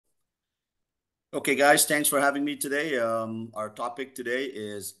Okay, guys, thanks for having me today. Our topic today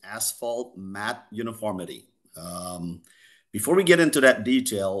is asphalt mat uniformity. Um, Before we get into that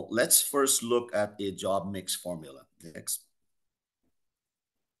detail, let's first look at a job mix formula. Next.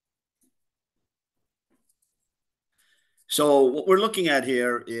 So what we're looking at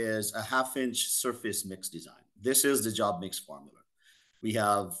here is a half-inch surface mix design. This is the job mix formula. We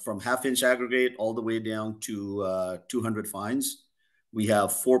have from half-inch aggregate all the way down to 200 fines. We have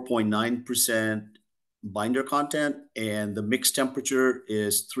 4.9% binder content, and the mix temperature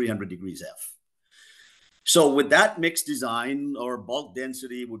is 300 degrees F. So with that mix design, our bulk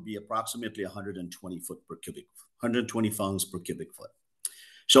density would be approximately 120 foot per cubic, 120 fungs per cubic foot.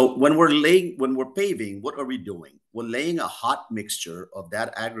 So when we're paving, what are we doing? We're laying a hot mixture of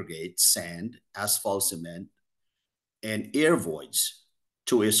that aggregate, sand, asphalt cement, and air voids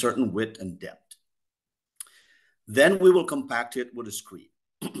to a certain width and depth. Then we will compact it with a screed.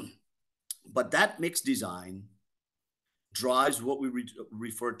 But that mix design drives what we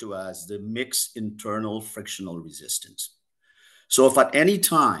refer to as the mix internal frictional resistance. So if at any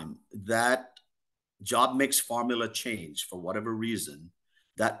time that job mix formula change for whatever reason,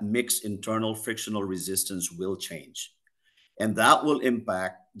 that mix internal frictional resistance will change. And that will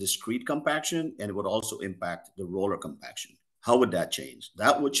impact the screed compaction, and it would also impact the roller compaction. How would that change?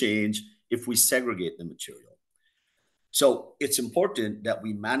 That would change if we segregate the material. So it's important that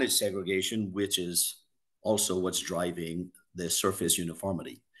we manage segregation, which is also what's driving the surface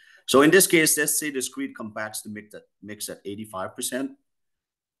uniformity. So in this case, let's say the screed compacts the mix at 85%,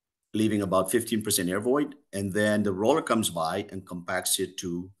 leaving about 15% air void. And then the roller comes by and compacts it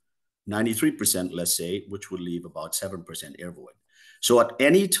to 93%, let's say, which would leave about 7% air void. So at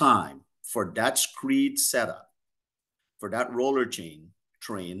any time for that screed setup, for that roller train,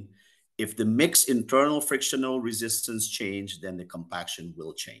 if the mix internal frictional resistance change, then the compaction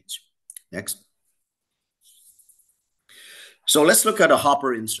will change. Next. So let's look at a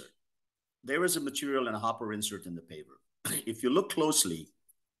hopper insert. There is a material and a hopper insert in the paver. If you look closely,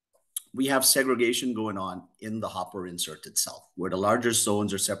 we have segregation going on in the hopper insert itself, where the larger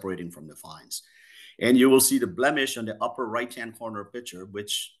zones are separating from the fines. And you will see the blemish on the upper right-hand corner picture,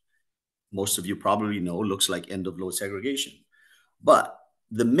 which most of you probably know looks like end-of-load segregation. But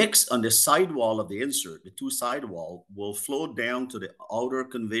the mix on the sidewall of the insert, the two sidewall, will flow down to the outer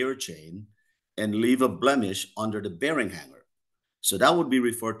conveyor chain and leave a blemish under the bearing hanger. So that would be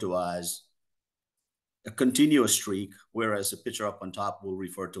referred to as a continuous streak, whereas the picture up on top will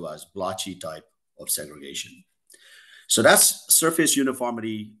refer to as blotchy type of segregation. So that's surface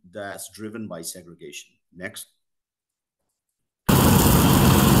uniformity that's driven by segregation. Next.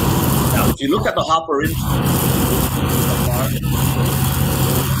 Now, if you look at the hopper insert,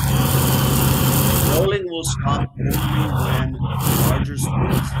 rolling will stop only when larger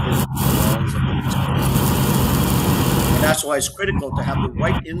spokes hit the walls of the insert. And that's why it's critical to have the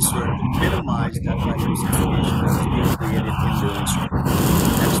right insert to minimize that type of segregation that is being created in the insert.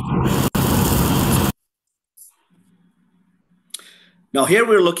 Next. Now here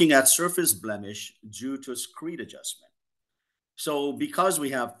we're looking at surface blemish due to screed adjustment. So because we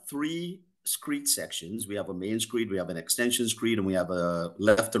have three screed sections, we have a main screed, we have an extension screed, and we have a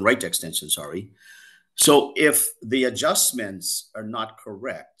left and right extension, sorry. So if the adjustments are not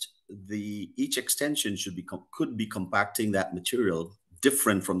correct, each extension could be compacting that material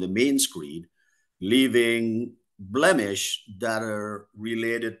different from the main screed, leaving blemish that are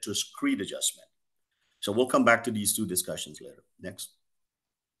related to screed adjustment. So we'll come back to these two discussions later. Next.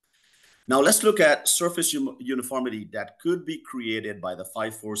 Now let's look at surface uniformity that could be created by the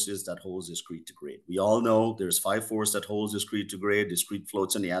five forces that holds the screed to grade. We all know there's five forces that holds the screed to grade. The screed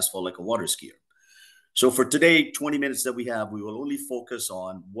floats on the asphalt like a water skier. So for today, 20 minutes that we have, we will only focus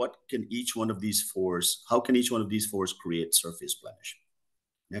on what can each one of these forces, how can each one of these forces create surface blemish.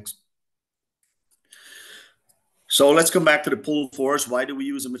 Next. So let's come back to the pull force. Why do we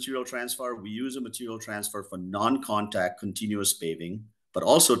use a material transfer? We use a material transfer for non-contact continuous paving, but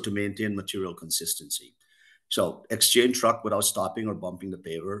also to maintain material consistency. So exchange truck without stopping or bumping the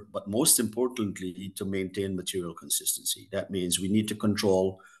paver, but most importantly, to maintain material consistency. That means we need to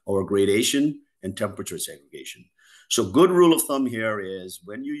control our gradation and temperature segregation. So good rule of thumb here is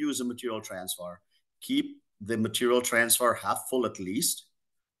when you use a material transfer, keep the material transfer half full at least,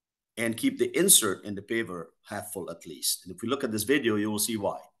 and keep the insert in the paver half full at least. And if we look at this video, you will see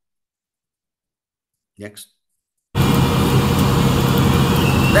why. Next.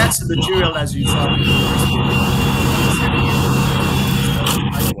 That's the material as you saw in the first video.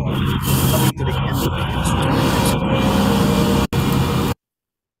 Coming to the end of the insert.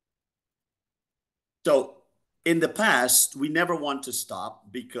 So In the past, we never want to stop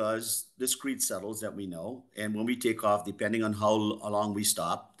because the screed settles that we know. And when we take off, depending on how long we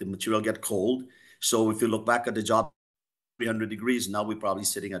stop, the material get cold. So if you look back at the job, 300 degrees, now we're probably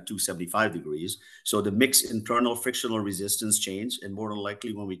sitting at 275 degrees. So the mixed internal frictional resistance change, and more than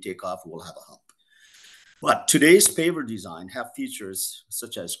likely when we take off, we'll have a hump. But today's paver design have features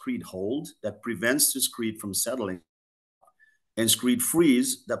such as screed hold that prevents the screed from settling, and screed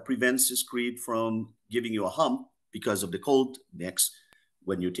freeze that prevents the screed from giving you a hump because of the cold mix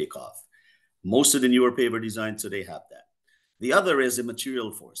when you take off. Most of the newer paver designs today have that. The other is the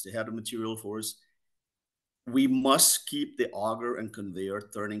material force. They have a material force. We must keep the auger and conveyor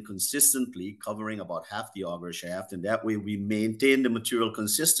turning consistently, covering about half the auger shaft, and that way we maintain the material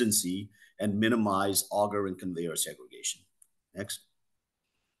consistency and minimize auger and conveyor segregation. Next.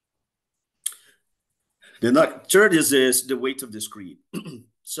 The third is the weight of the screed.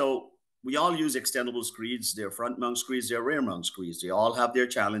 So we all use extendable screeds. They're front mount screeds, they're rear mount screeds. They all have their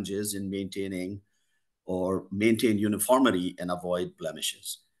challenges in maintaining or maintain uniformity and avoid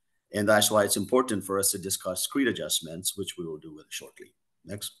blemishes. And that's why it's important for us to discuss screed adjustments, which we will do shortly.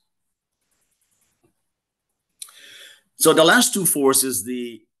 Next. So the last two forces,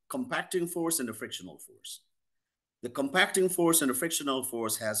 the compacting force and the frictional force. The compacting force and the frictional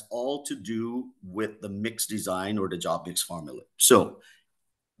force has all to do with the mix design or the job mix formula. So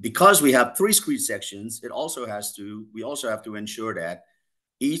because we have three screed sections, we also have to ensure that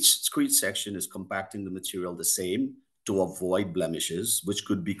each screed section is compacting the material the same to avoid blemishes, which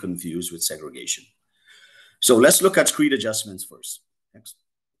could be confused with segregation. So let's look at screed adjustments first. Next.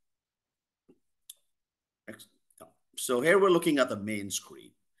 Next. So here we're looking at the main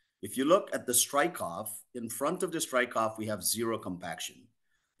screed. If you look at the strike off, in front of the strike off, we have zero compaction.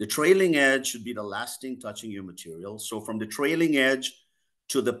 The trailing edge should be the last thing touching your material. So from the trailing edge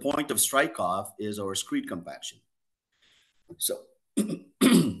to the point of strike off is our screed compaction. So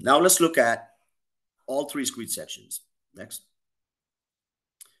now let's look at all three screed sections. Next.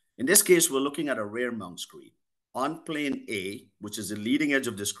 In this case, we're looking at a rear mount screed. On plane A, which is the leading edge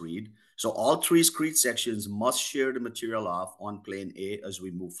of the screed, so all three screed sections must shear the material off on plane A as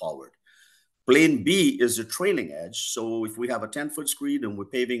we move forward. Plane B is the trailing edge. So if we have a 10-foot screed and we're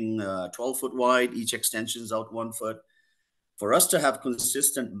paving 12-foot wide, each extension is out 1 foot. For us to have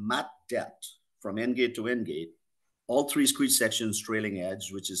consistent mat depth from end gate to end gate, all three screed sections trailing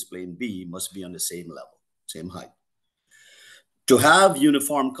edge, which is plane B, must be on the same level, same height. To have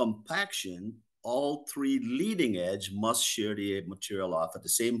uniform compaction, all three leading edge must shear the material off at the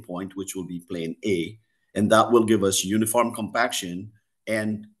same point, which will be plane A, and that will give us uniform compaction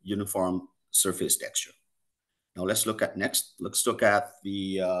and uniform surface texture. Now let's look at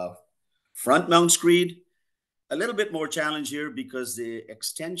the front mount screed. A little bit more challenge here because the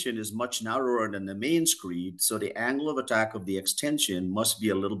extension is much narrower than the main screed, so the angle of attack of the extension must be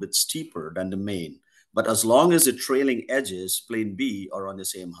a little bit steeper than the main. But as long as the trailing edges, plane B, are on the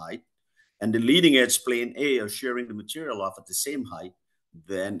same height, and the leading edge, plane A, are shearing the material off at the same height,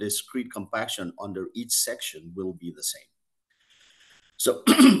 then the screed compaction under each section will be the same. So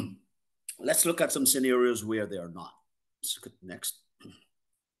let's look at some scenarios where they are not. Next.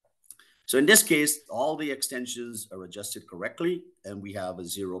 So in this case, all the extensions are adjusted correctly, and we have a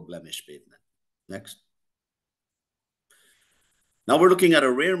zero blemish pavement. Next. Now we're looking at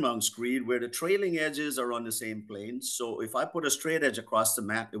a rear mount screed where the trailing edges are on the same plane. So if I put a straight edge across the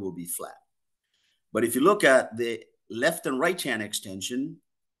mat, it will be flat. But if you look at the left and right hand extension,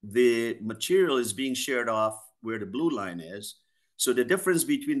 the material is being sheared off where the blue line is. So the difference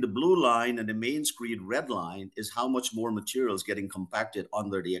between the blue line and the main screed red line is how much more material is getting compacted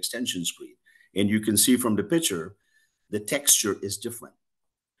under the extension screed. And you can see from the picture, the texture is different.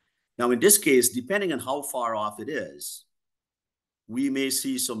 Now in this case, depending on how far off it is, we may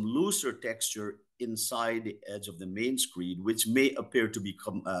see some looser texture inside the edge of the main screed, which may appear to be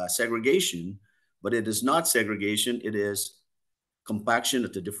segregation, but it is not segregation, it is compaction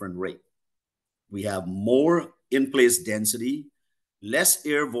at a different rate. We have more in-place density, less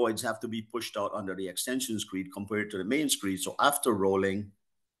air voids have to be pushed out under the extension screed compared to the main screed. So after rolling,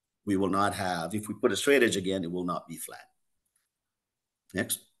 we will not have, if we put a straight edge again, it will not be flat.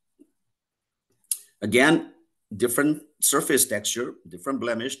 Next. Again, different surface texture, different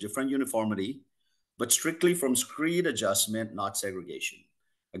blemish, different uniformity, but strictly from screed adjustment, not segregation.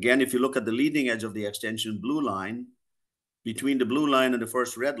 Again, if you look at the leading edge of the extension blue line, between the blue line and the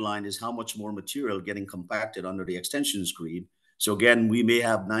first red line is how much more material getting compacted under the extension screed. So again, we may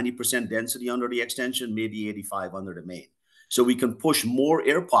have 90% density under the extension, maybe 85 under the main. So we can push more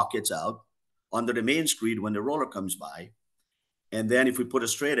air pockets out under the main screed when the roller comes by. And then if we put a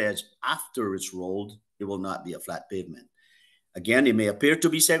straight edge after it's rolled, it will not be a flat pavement. Again, it may appear to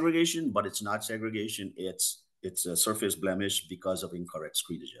be segregation, but it's not segregation. It's a surface blemish because of incorrect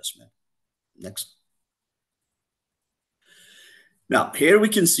screed adjustment. Next. Now, here we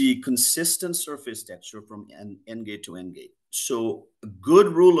can see consistent surface texture from end gate to end gate. So a good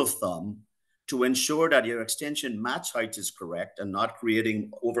rule of thumb to ensure that your extension match height is correct and not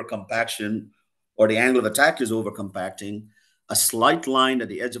creating overcompaction or the angle of attack is overcompacting, a slight line at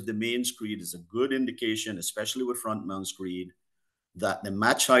the edge of the main screed is a good indication, especially with front mount screed, that the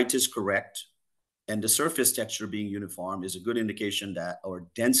match height is correct and the surface texture being uniform is a good indication that our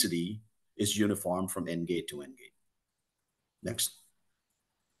density is uniform from end gate to end gate. Next.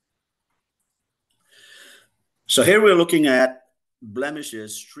 So here we're looking at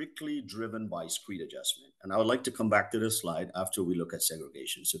blemishes strictly driven by screed adjustment. And I would like to come back to this slide after we look at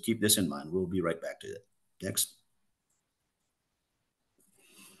segregation. So keep this in mind. We'll be right back to it. Next.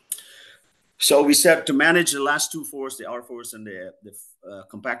 So we said to manage the last two forces, the R force and the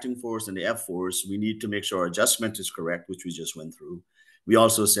compacting force and the F force, we need to make sure our adjustment is correct, which we just went through. We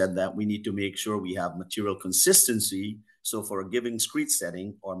also said that we need to make sure we have material consistency. So for a given screed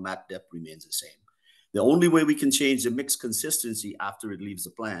setting, our mat depth remains the same. The only way we can change the mix consistency after it leaves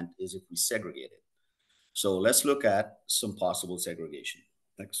the plant is if we segregate it. So let's look at some possible segregation.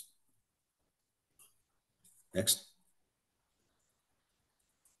 Next. Next.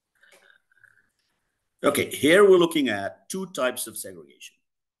 Okay, here we're looking at two types of segregation.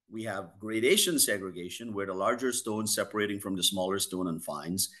 We have gradation segregation, where the larger stone separating from the smaller stone and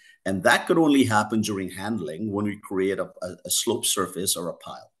fines, and that could only happen during handling when we create a slope surface or a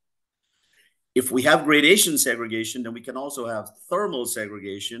pile. If we have gradation segregation, then we can also have thermal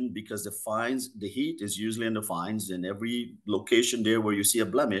segregation because the fines, the heat is usually in the fines. In every location there where you see a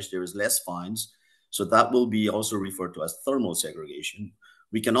blemish, there is less fines. So that will be also referred to as thermal segregation.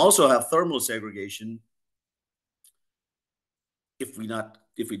 We can also have thermal segregation if we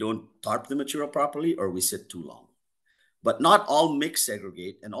don't tarp the material properly or we sit too long. But not all mix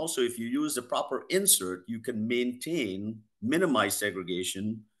segregate. And also if you use the proper insert, you can minimize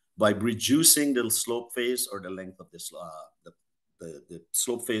segregation by reducing the slope face or the length of this, the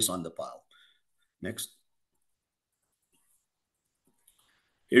slope face on the pile. Next.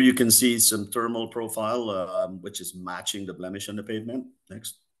 Here you can see some thermal profile, which is matching the blemish on the pavement.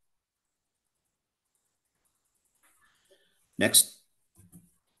 Next. Next.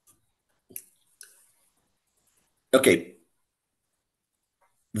 Okay.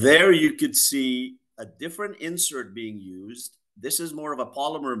 There you could see a different insert being used. This is more of a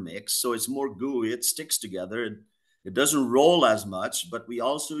polymer mix, so it's more gooey. It sticks together. It doesn't roll as much, but we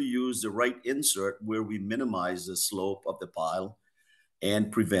also use the right insert where we minimize the slope of the pile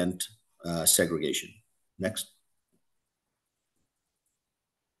and prevent segregation. Next.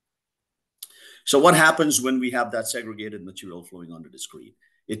 So what happens when we have that segregated material flowing under the screed?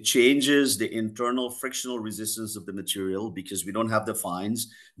 It changes the internal frictional resistance of the material because we don't have the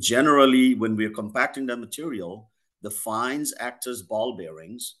fines. Generally, when we're compacting the material, the fines act as ball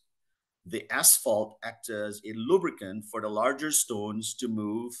bearings. The asphalt acts as a lubricant for the larger stones to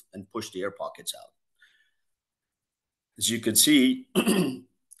move and push the air pockets out. As you can see,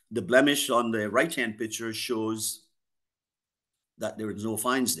 the blemish on the right-hand picture shows that there is no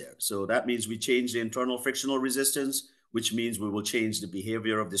fines there. So that means we change the internal frictional resistance, which means we will change the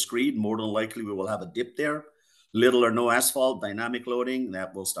behavior of the screed. More than likely, we will have a dip there. Little or no asphalt, dynamic loading,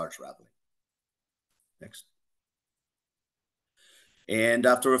 that will start traveling. Next. And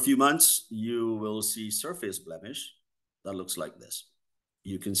after a few months, you will see surface blemish that looks like this.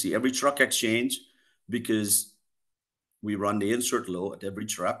 You can see every truck exchange because we run the insert low at every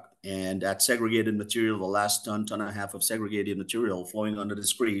truck, and that segregated material, the last ton and a half of segregated material flowing under the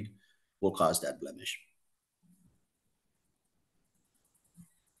screed will cause that blemish.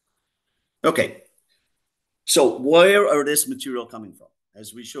 Okay, so where are this material coming from?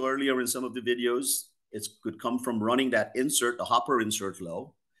 As we showed earlier in some of the videos, it could come from running that insert, the hopper insert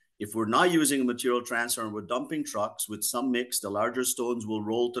low. If we're not using a material transfer and we're dumping trucks with some mix, the larger stones will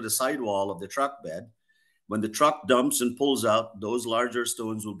roll to the sidewall of the truck bed. When the truck dumps and pulls out, those larger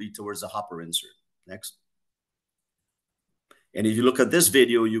stones will be towards the hopper insert. Next. And if you look at this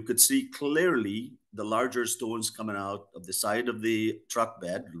video, you could see clearly the larger stones coming out of the side of the truck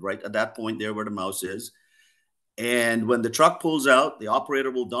bed, right at that point there where the mouse is. And when the truck pulls out, the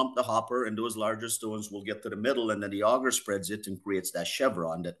operator will dump the hopper and those larger stones will get to the middle, and then the auger spreads it and creates that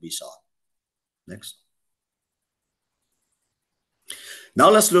chevron that we saw. Next. Now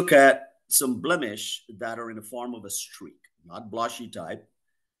let's look at some blemish that are in the form of a streak, not blotchy type.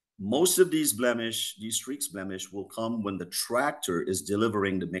 Most of these streaks blemish will come when the tractor is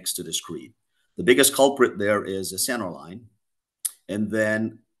delivering the mix to the screed. The biggest culprit there is the center line. And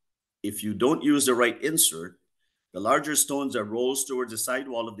then if you don't use the right insert, the larger stones that rolls towards the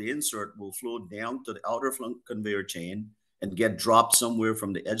sidewall of the insert will flow down to the outer conveyor chain and get dropped somewhere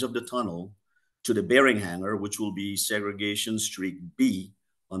from the edge of the tunnel to the bearing hanger, which will be segregation streak B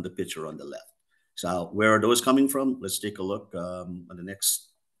on the picture on the left. So where are those coming from? Let's take a look on the next.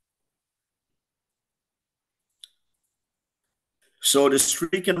 So the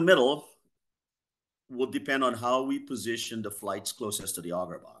streak in the middle will depend on how we position the flights closest to the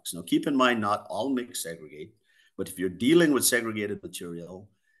auger box. Now, keep in mind, not all mix segregate, but if you're dealing with segregated material,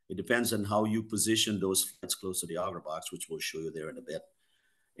 it depends on how you position those flights close to the auger box, which we'll show you there in a bit.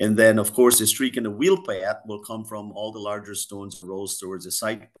 And then, of course, the streak in the wheel path will come from all the larger stones rolls towards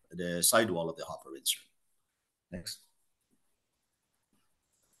the sidewall of the hopper insert. Next.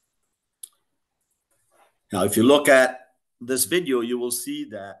 Now, if you look at this video, you will see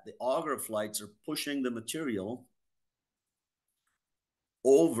that the auger flights are pushing the material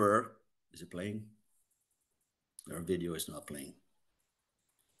over. Is it playing? Our video is not playing.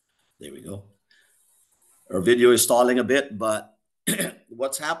 There we go. Our video is stalling a bit, but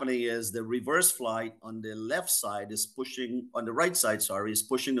what's happening is the reverse flight on the left side is pushing, on the right side, sorry, is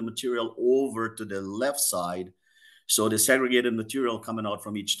pushing the material over to the left side. So the segregated material coming out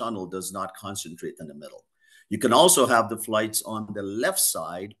from each tunnel does not concentrate in the middle. You can also have the flights on the left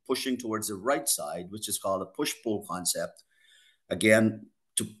side pushing towards the right side, which is called a push-pull concept. Again,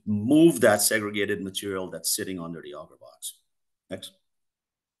 to move that segregated material that's sitting under the auger box. Next.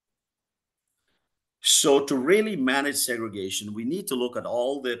 So to really manage segregation, we need to look at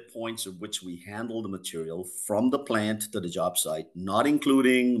all the points at which we handle the material from the plant to the job site, not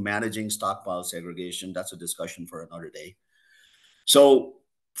including managing stockpile segregation. That's a discussion for another day. So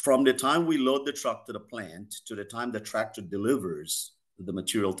from the time we load the truck to the plant to the time the tractor delivers the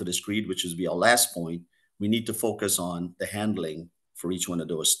material to the screed, which is our last point, we need to focus on the handling for each one of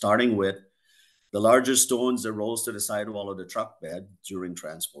those, starting with the larger stones that rolls to the sidewall of the truck bed during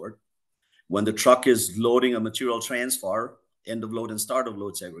transport. When the truck is loading a material transfer, end of load and start of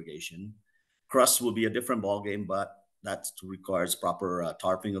load segregation, crust will be a different ballgame, but that requires proper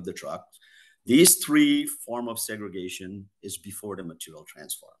tarping of the truck. These three forms of segregation is before the material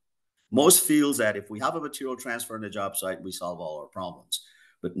transfer. Most feels that if we have a material transfer on the job site, we solve all our problems.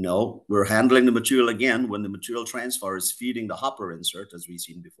 But no, we're handling the material again when the material transfer is feeding the hopper insert, as we've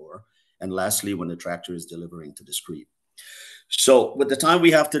seen before. And lastly, when the tractor is delivering to the screed. So with the time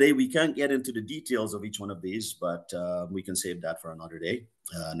we have today, we can't get into the details of each one of these, but we can save that for another day.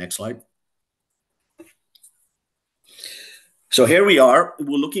 Next slide. So here we are.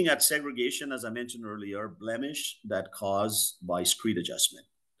 We're looking at segregation, as I mentioned earlier, blemish that caused by screed adjustment.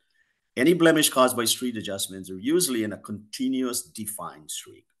 Any blemish caused by screed adjustments are usually in a continuous defined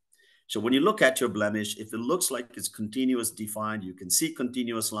streak. So when you look at your blemish, if it looks like it's continuous defined, you can see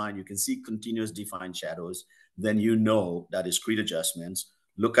continuous line, you can see continuous defined shadows, then you know that is screed adjustments.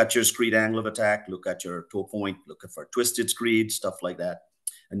 Look at your screed angle of attack, look at your toe point, look for twisted screed, stuff like that,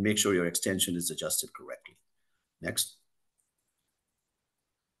 and make sure your extension is adjusted correctly. Next.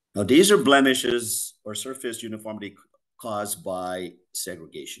 Now, these are blemishes or surface uniformity caused by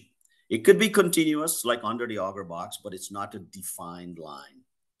segregation. It could be continuous, like under the auger box, but it's not a defined line.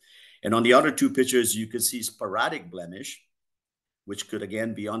 And on the other two pictures, you can see sporadic blemish, which could,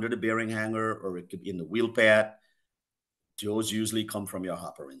 again, be under the bearing hanger, or it could be in the wheel pad. Those usually come from your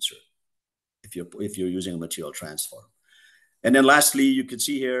hopper insert if you're using a material transfer. And then lastly, you can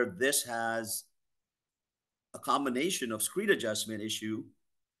see here, this has a combination of screed adjustment issue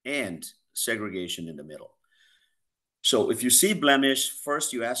and segregation in the middle. So if you see blemish,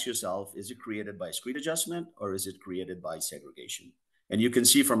 first you ask yourself, is it created by screed adjustment or is it created by segregation? And you can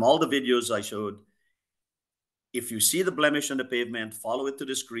see from all the videos I showed, if you see the blemish on the pavement, follow it to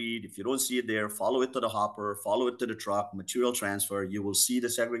the screed. If you don't see it there, follow it to the hopper, follow it to the truck, material transfer. You will see the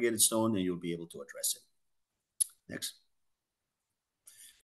segregated stone and you'll be able to address it. Next.